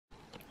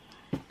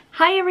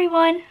Hi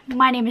everyone,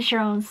 my name is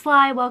Sharon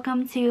Sly.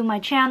 Welcome to my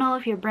channel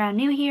if you're brand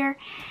new here.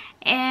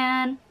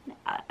 And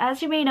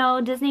as you may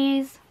know,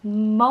 Disney's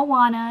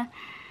Moana,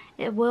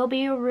 it will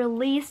be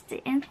released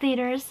in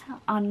theaters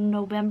on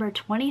November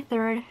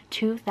 23rd,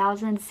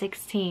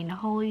 2016.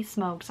 Holy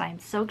smokes, I am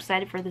so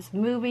excited for this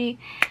movie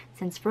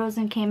since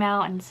Frozen came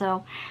out, and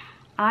so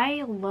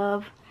I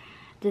love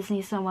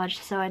Disney so much,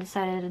 so I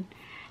decided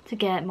to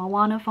get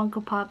Moana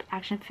Funko Pop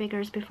action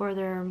figures before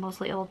they're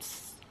mostly all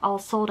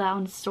sold out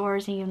in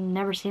stores and you'll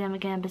never see them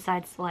again,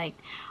 besides like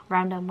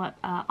random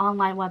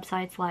online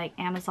websites like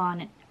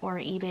Amazon or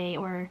eBay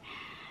or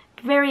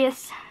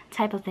various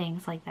type of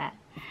things like that.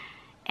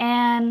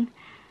 And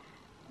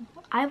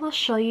I will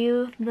show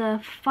you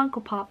the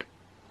Funko Pop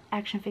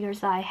action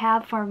figures that I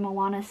have for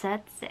Moana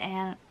sets,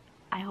 and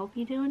I hope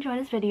you do enjoy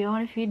this video,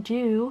 and if you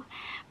do,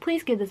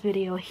 please give this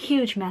video a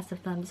huge massive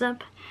thumbs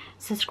up.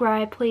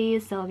 Subscribe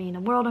please, that'll mean the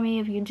world to me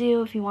if you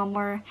do, if you want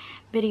more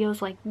videos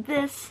like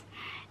this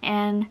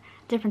and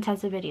different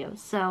types of videos.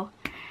 So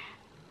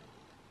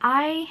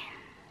I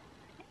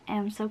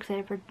am so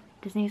excited for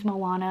Disney's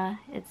Moana.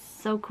 It's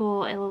so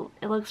cool.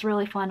 It looks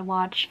really fun to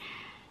watch.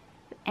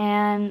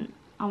 And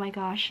oh my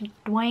gosh,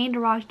 Dwayne "The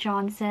Rock"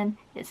 Johnson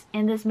is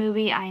in this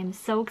movie. I am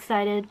so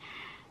excited.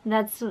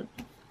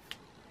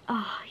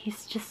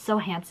 He's just so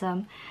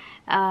handsome.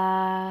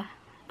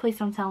 Please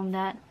don't tell him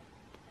that.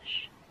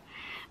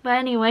 But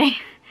anyway,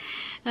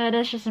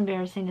 that's just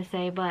embarrassing to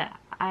say, but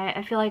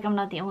I feel like I'm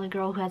not the only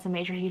girl who has a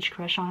major huge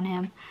crush on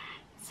him.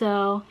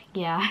 So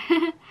yeah.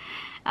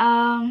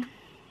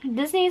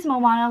 Disney's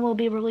Moana will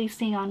be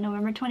releasing on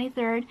November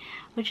 23rd,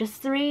 which is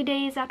 3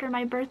 days after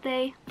my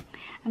birthday.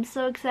 I'm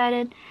so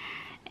excited.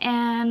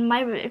 And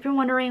if you're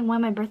wondering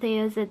when my birthday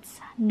is,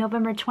 it's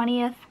November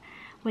 20th,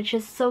 which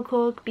is so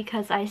cool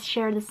because I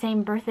share the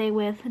same birthday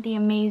with the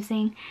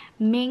amazing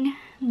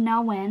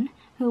Ming-Na Wen,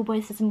 who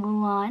voices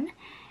Mulan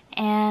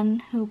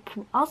and who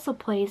also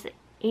plays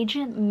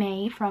Agent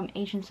May from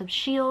Agents of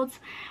S.H.I.E.L.D.,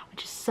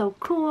 which is so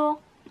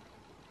cool.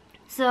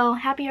 So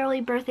happy early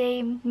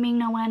birthday,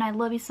 Ming-Na Wen. I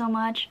love you so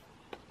much.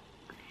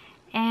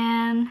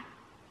 And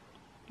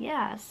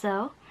yeah,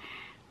 so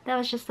that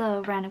was just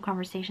a random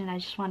conversation I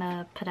just want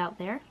to put out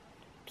there.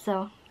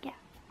 So yeah.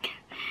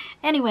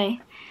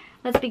 Anyway,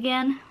 let's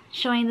begin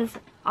showing this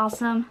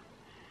awesome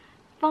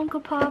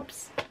Funko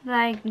Pops that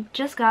I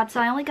just got.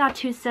 So I only got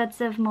 2 sets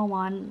of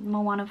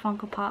Moana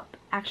Funko Pop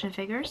action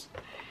figures.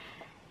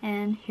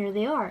 And here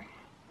they are.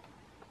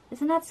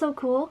 Isn't that so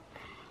cool?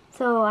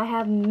 So I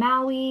have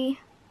Maui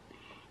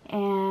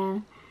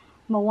and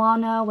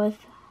Moana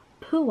with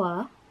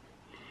Pua,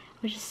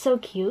 which is so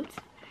cute.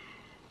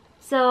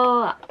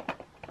 So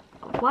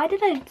why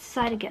did I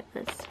decide to get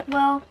this?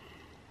 Well,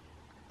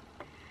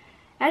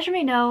 as you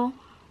may know,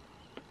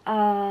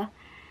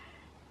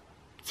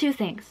 2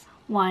 things.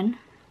 One,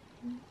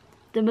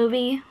 the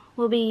movie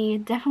will be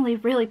definitely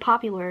really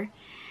popular,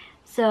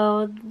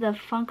 so the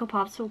Funko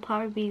Pops will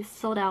probably be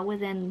sold out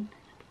within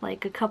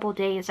like a couple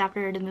days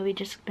after the movie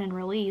just been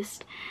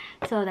released.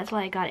 So that's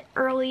why I got it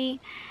early,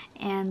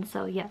 and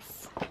so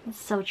yes,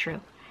 it's so true.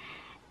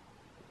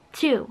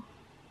 2,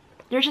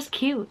 they're just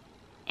cute,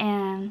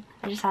 and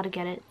I just had to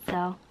get it,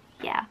 so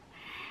yeah.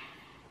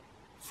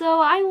 So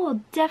I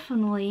will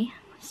definitely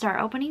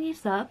start opening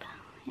these up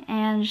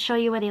and show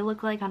you what they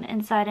look like on the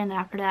inside, and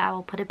after that I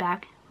will put it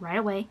back right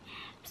away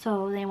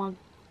so they won't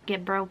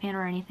get broken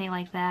or anything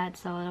like that,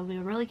 so it'll be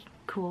really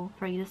cool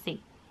for you to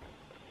see.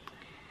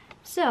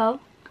 So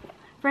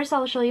first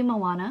I'll show you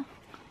Moana.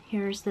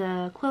 Here's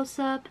the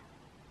close-up.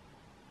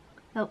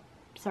 Oh,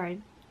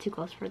 sorry, too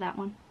close for that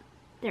one.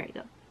 There you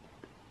go.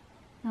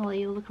 I'll let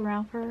you look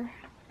around for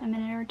a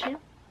minute or two.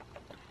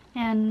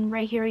 And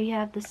right here you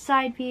have the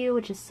side view,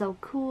 which is so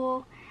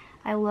cool.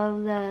 I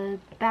love the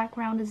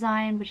background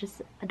design, which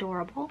is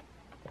adorable.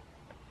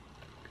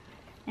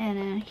 And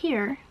then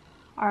here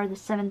are the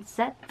 7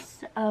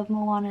 sets of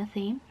Moana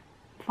theme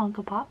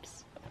Funko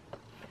Pops.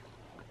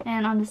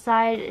 And on the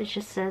side it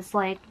just says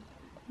like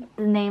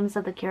the names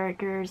of the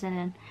characters, and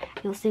then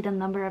you'll see the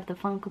number of the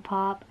Funko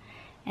Pop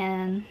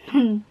and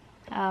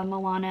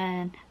Moana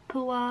and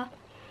Pua.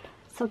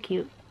 So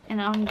cute.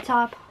 And on the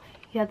top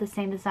you have the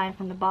same design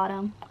from the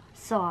bottom.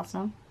 So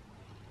awesome.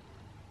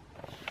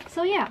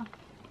 So yeah.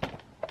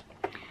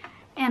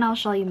 And I'll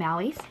show you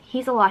Maui's.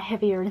 He's a lot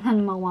heavier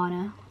than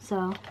Moana,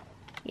 so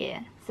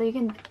yeah. So you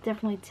can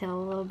definitely tell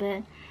a little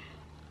bit.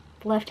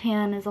 Left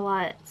hand is a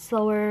lot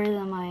slower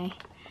than my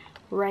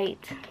right,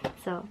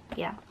 so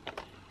yeah.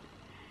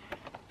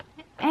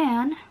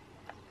 And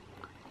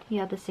you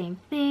have the same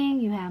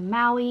thing. You have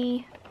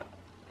Maui,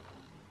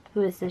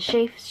 who is the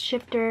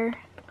shapeshifter,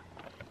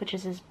 which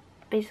is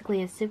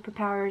basically his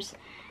superpowers.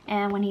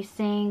 And when he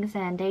sings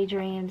and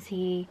daydreams,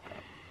 he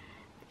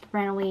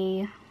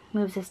randomly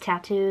moves his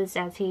tattoos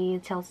as he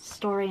tells the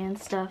story and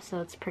stuff,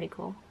 so it's pretty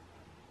cool.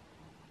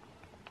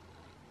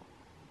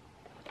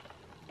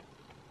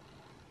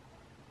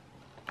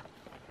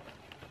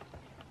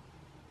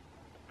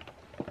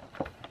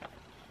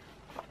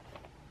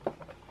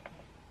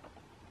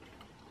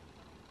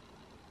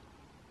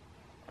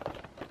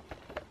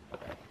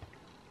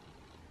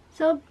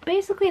 So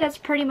basically that's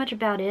pretty much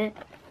about it.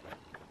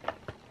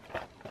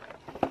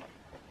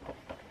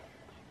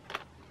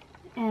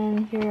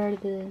 And here are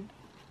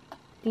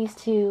these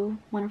two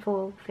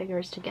wonderful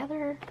figures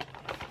together.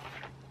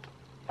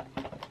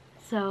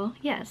 So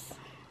yes.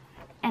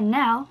 And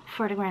now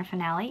for the grand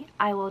finale,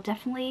 I will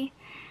definitely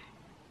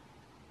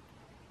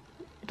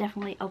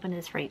open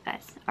this for you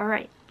guys.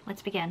 Alright,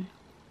 let's begin.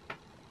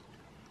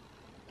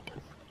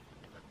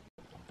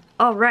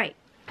 Alright,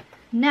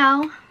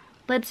 now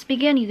let's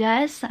begin, you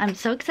guys. I'm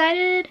so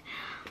excited.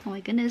 Oh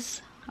my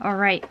goodness.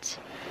 Alright,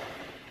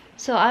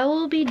 so I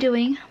will be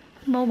doing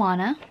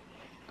Moana.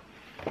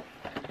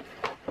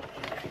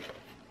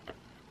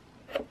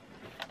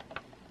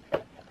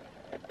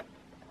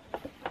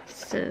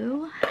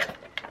 So,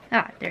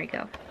 there you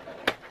go.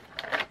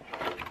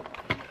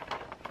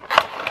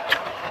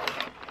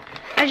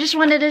 I just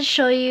wanted to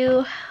show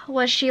you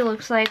what she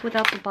looks like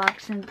without the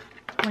box and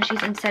when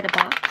she's inside a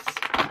box.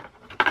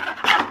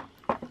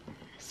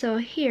 So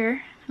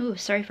here, ooh,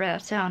 sorry for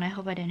that sound. I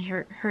hope I didn't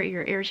hurt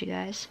your ears, you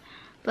guys.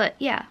 But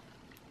yeah,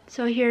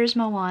 so here's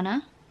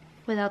Moana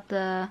without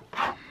the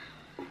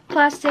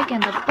plastic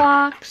and the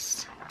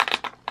box.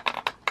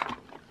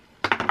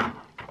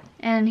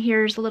 And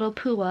here's little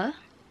Pua.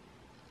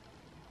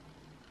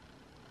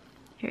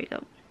 Here you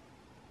go.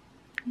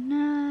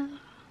 No.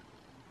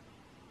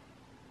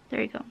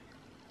 There you go.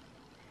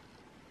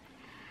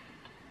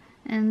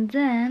 And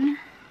then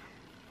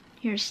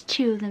here's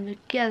two of them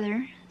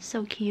together.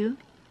 So cute.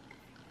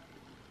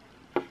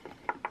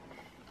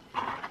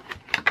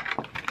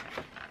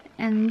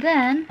 And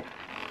then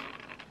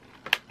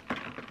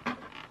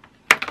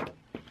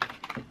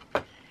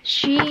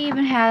she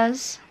even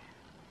has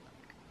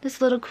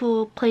this little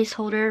cool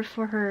placeholder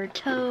for her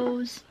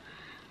toes.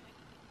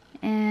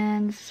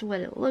 And this is what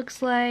it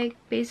looks like.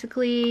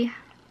 Basically,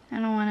 I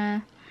don't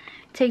want to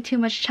take too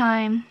much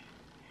time.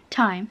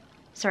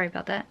 Sorry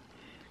about that.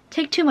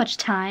 Take too much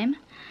time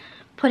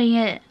putting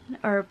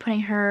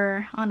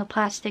her on the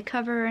plastic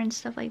cover and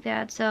stuff like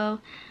that. So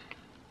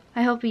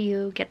I hope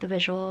you get the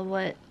visual of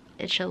what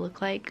it should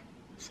look like.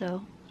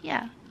 So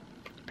yeah,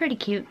 pretty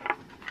cute.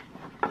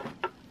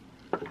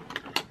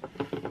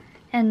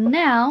 And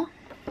now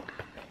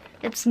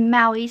it's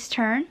Maui's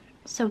turn.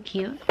 So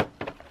cute.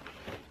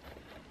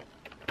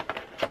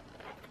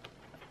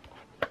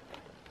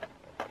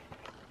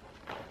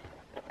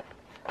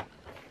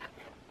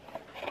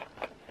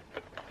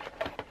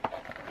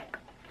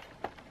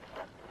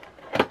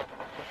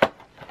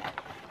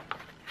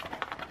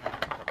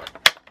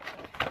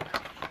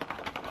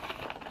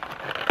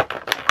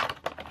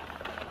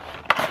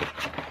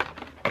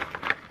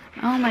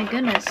 Oh my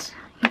goodness,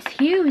 he's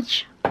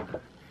huge.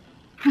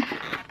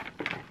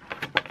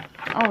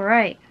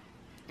 Alright,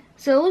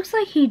 so it looks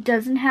like he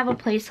doesn't have a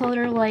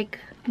placeholder like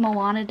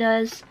Moana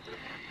does,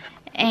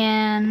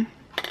 and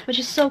which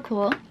is so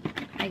cool,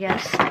 I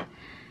guess.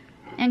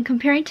 And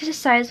comparing to the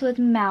size with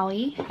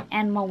Maui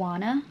and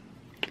Moana,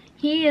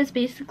 he is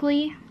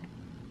basically,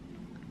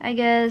 I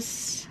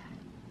guess,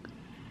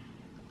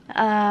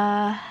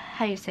 how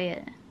do you say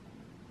it?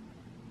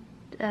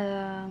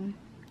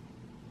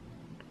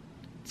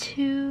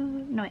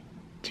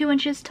 2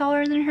 inches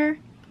taller than her.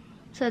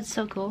 So that's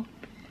so cool.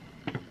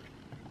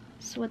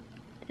 So what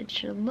it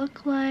should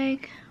look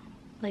like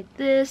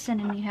this, and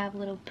then you have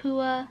little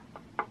Pua.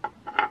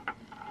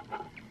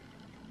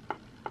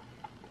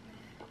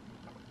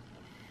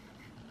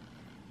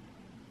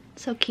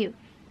 So cute.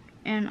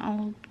 And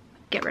I'll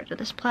get rid of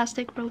this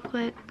plastic real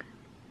quick.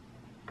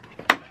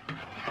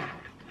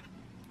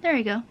 There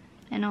you go.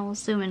 And I'll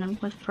zoom in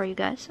for you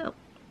guys. Oh,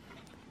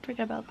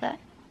 forgot about that.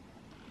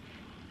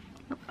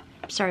 Oh,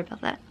 sorry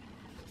about that.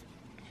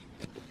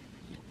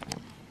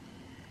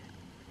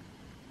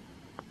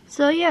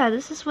 So yeah,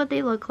 this is what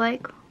they look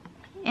like,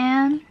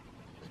 and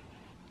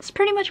that's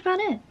pretty much about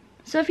it.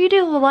 So if you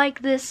do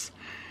like this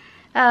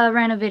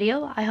random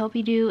video, I hope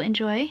you do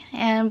enjoy,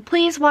 and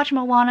please watch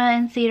Moana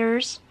in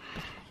theaters,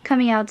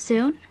 coming out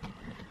soon.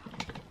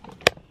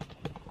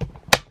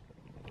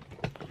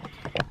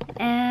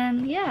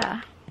 And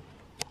yeah,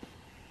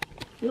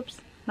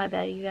 oops, my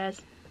bad, you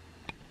guys.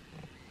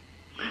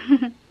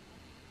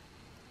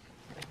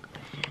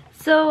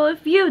 So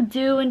if you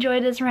do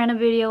enjoy this random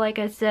video, like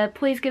I said,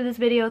 please give this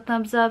video a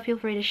thumbs up. Feel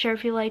free to share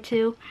if you like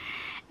to.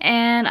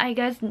 And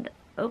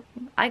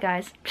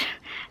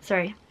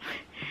sorry.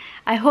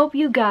 I hope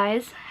you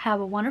guys have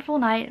a wonderful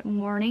night,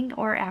 morning,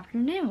 or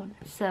afternoon.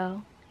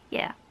 So,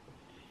 yeah.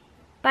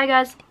 Bye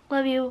guys.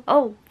 Love you.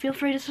 Oh, feel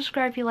free to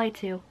subscribe if you like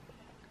to.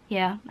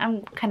 Yeah,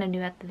 I'm kind of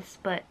new at this,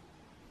 but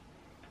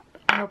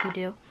I hope you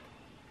do.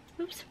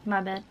 Oops,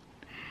 my bad.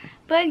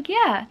 But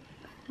yeah.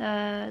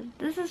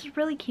 This is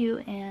really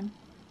cute, and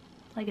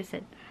like I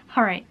said,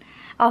 alright,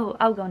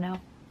 I'll go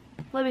now.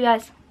 Love you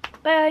guys.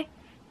 Bye.